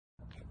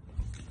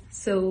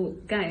So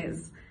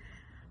guys,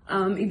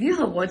 if you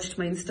have watched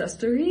my Insta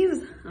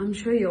stories, I'm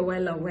sure you're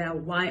well aware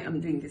why I'm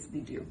doing this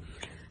video.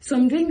 So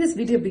I'm doing this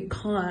video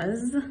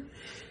because I'm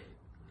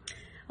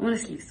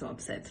honestly so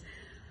upset,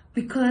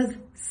 because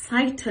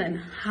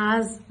Cytonn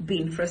has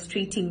been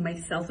frustrating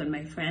myself and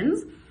my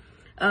friends.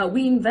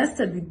 We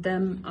invested with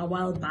them a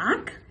while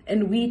back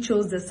and we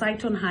chose the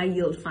Cytonn High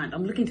Yield Fund.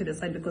 I'm looking to the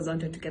side because I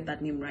wanted to get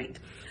that name right.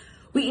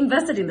 We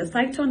invested in the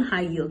Cytonn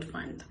High Yield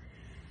Fund.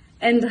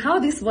 And how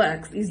this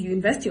works is you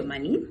invest your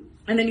money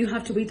and then you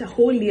have to wait a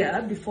whole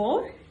year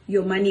before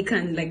your money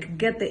can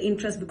get the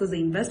interest, because they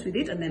invest with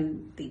it and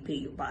then they pay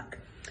you back.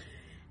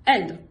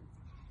 And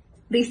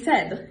they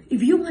said,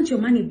 if you want your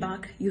money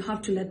back, you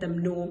have to let them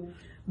know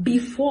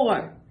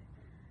before,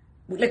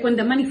 when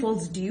the money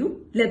falls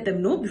due, let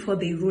them know before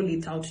they roll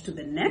it out to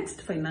the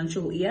next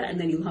financial year, and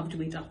then you'll have to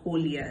wait a whole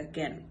year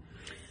again.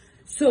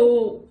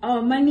 So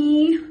our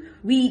money,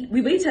 we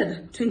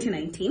waited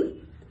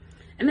 2019.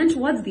 And then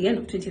towards the end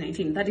of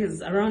 2019, that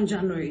is around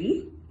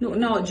January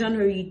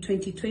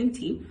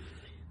 2020,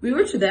 we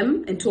wrote to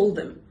them and told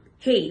them,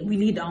 hey, we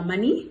need our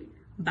money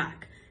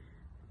back,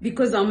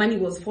 because our money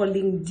was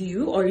falling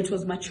due, or it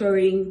was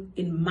maturing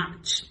in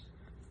March.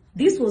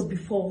 This was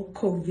before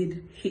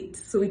COVID hit.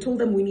 So we told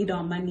them we need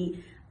our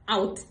money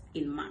out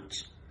in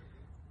March.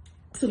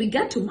 So we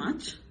get to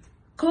March,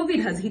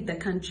 COVID has hit the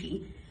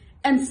country,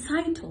 and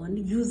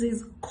Cytonn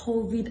uses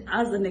COVID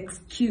as an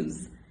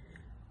excuse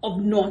of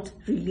not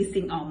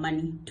releasing our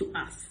money to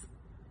us.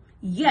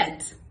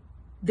 Yet,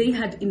 they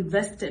had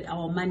invested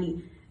our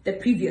money the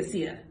previous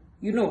year.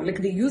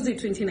 They used it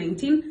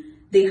 2019,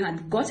 they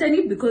had gotten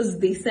it because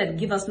they said,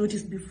 give us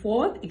notice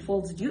before it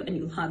falls due and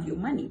you'll have your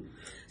money.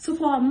 So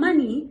for our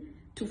money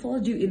to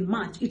fall due in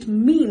March, it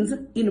means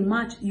in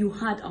March you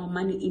had our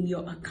money in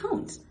your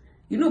account,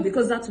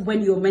 because that's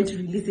when you're meant to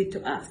release it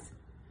to us.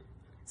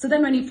 So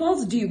then when it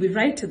falls due, we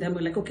write to them,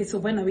 we're like, okay, so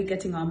when are we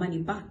getting our money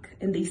back?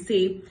 And they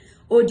say,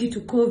 oh, due to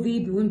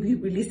COVID, we won't be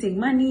releasing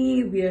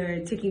money. We're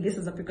taking this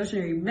as a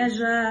precautionary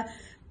measure,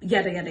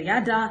 yada, yada,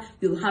 yada.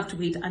 You'll have to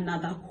wait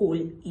another whole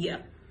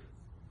year.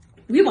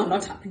 We were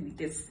not happy with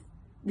this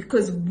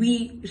because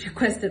we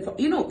requested for,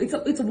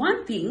 it's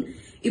one thing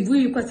if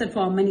we requested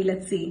for our money,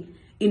 let's say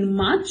in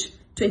March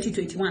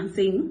 2021,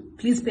 saying,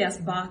 please pay us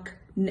back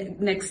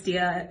next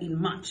year in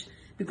March.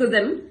 Because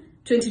then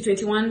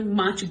 2021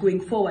 March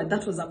going forward,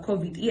 that was a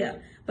COVID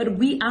year. But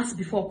we asked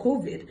before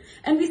COVID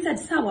and we said,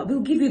 Sawa,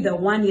 we'll give you the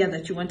 1 year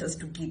that you want us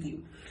to give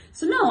you.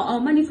 So now our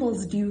money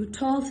falls due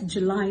 12th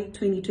July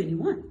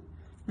 2021.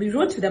 We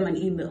wrote to them an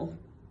email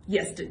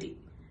yesterday.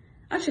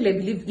 Actually, I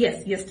believe,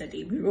 yes,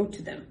 yesterday we wrote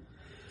to them.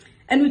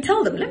 And we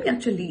tell them, let me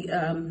actually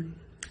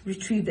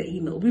retrieve the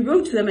email. We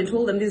wrote to them and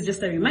told them this is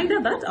just a reminder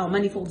that our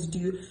money falls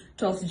due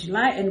 12th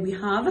July and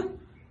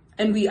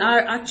we are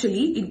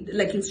actually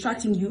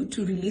instructing you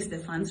to release the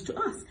funds to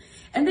us.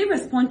 And they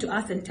respond to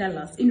us and tell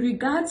us, in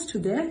regards to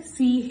the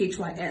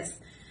CHYS,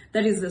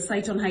 that is the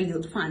Cytonn High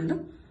Yield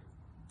Fund,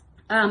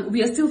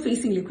 we are still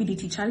facing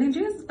liquidity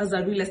challenges as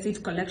our real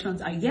estate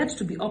collections are yet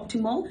to be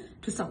optimal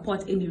to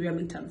support any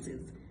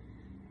remittances.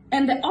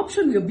 And the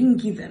option we're being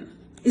given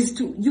is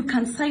you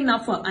can sign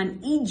up for an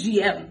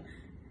EGM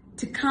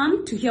to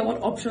come to hear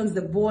what options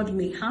the board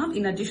may have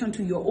in addition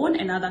to your own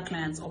and other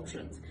clients'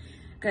 options.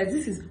 Guys,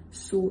 this is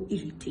so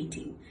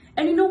irritating.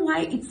 And you know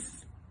why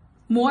it's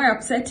more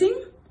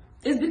upsetting?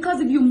 It's because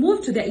if you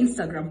move to their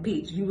Instagram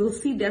page, you will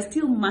see they're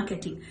still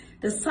marketing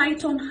the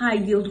Cytonn High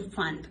Yield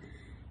Fund,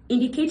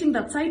 indicating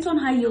that Cytonn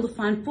High Yield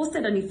Fund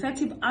posted an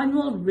effective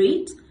annual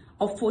rate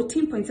of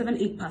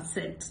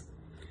 14.78%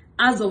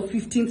 as of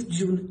 15th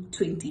June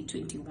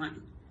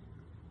 2021.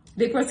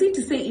 They proceed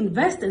to say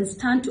invest and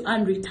stand to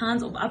earn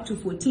returns of up to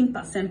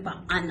 14% per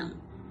annum,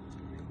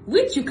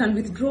 which you can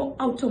withdraw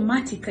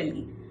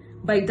automatically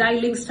by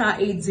dialing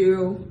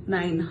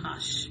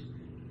 *809#.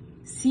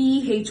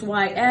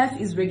 CHYF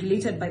is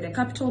regulated by the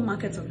Capital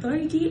Markets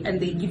Authority and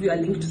they give you a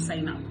link to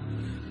sign up.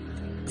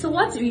 So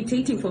what's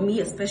irritating for me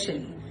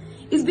especially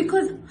is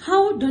because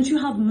how don't you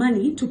have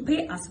money to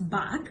pay us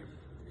back,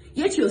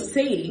 yet you're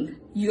saying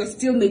you're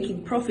still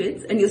making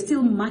profits and you're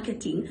still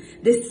marketing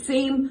the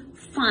same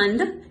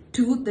fund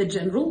to the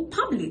general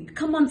public?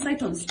 Come on,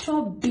 Cytonn,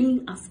 stop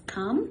being a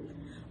scam.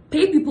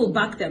 Pay people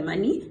back their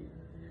money.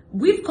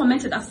 We've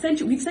commented,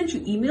 we've sent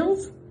you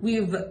emails,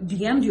 we've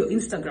DM'd your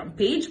Instagram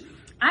page.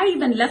 I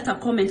even left a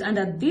comment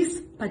under this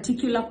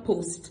particular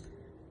post.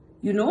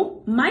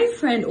 My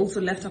friend also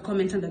left a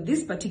comment under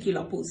this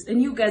particular post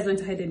and you guys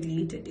went ahead and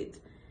deleted it.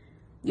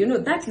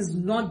 That is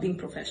not being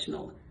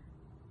professional.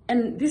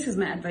 And this is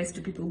my advice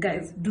to people,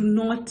 guys. Do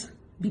not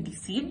be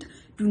deceived.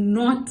 Do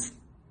not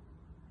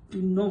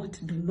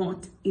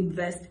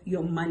invest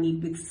your money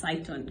with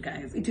Cytonn,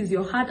 guys. It is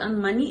your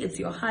hard-earned money. It's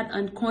your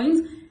hard-earned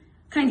coins.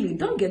 Kindly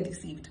don't get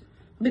deceived,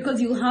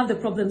 because you'll have the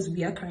problems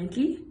we are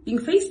currently being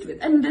faced with.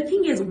 And the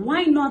thing is,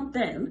 why not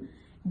then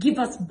give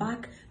us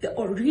back the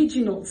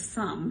original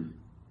sum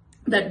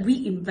that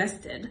we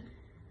invested,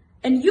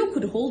 and you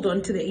could hold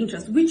on to the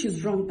interest, which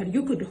is wrong, but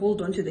you could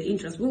hold on to the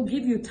interest. We'll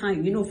give you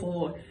time,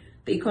 for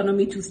the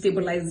economy to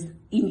stabilize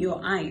in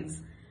your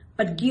eyes,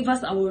 but give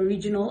us our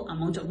original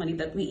amount of money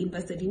that we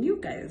invested in you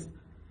guys.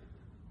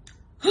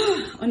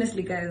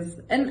 Honestly, guys,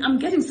 and I'm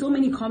getting so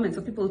many comments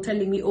of people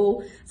telling me,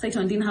 oh,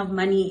 Cytonn didn't have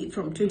money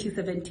from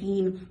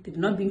 2017, they've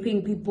not been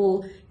paying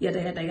people,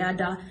 yada yada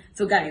yada.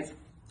 So guys,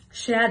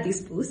 share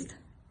this post,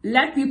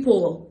 let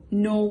people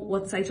know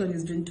what Cytonn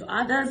is doing to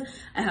others.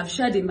 I have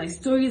shared in my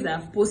stories, I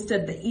have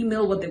posted the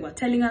email, what they were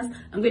telling us.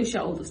 I'm going to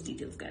share all those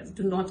details, guys.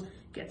 Do not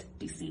get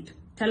deceived.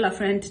 Tell a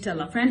friend,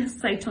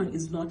 Cytonn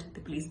is not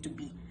the place to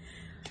be.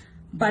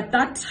 But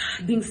that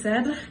being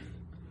said,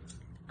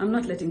 I'm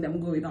not letting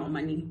them go with our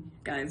money,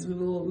 guys. We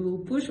will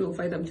push, we'll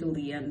fight them till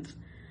the end.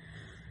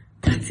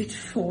 That's it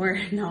for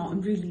now.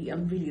 I'm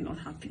really not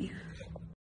happy.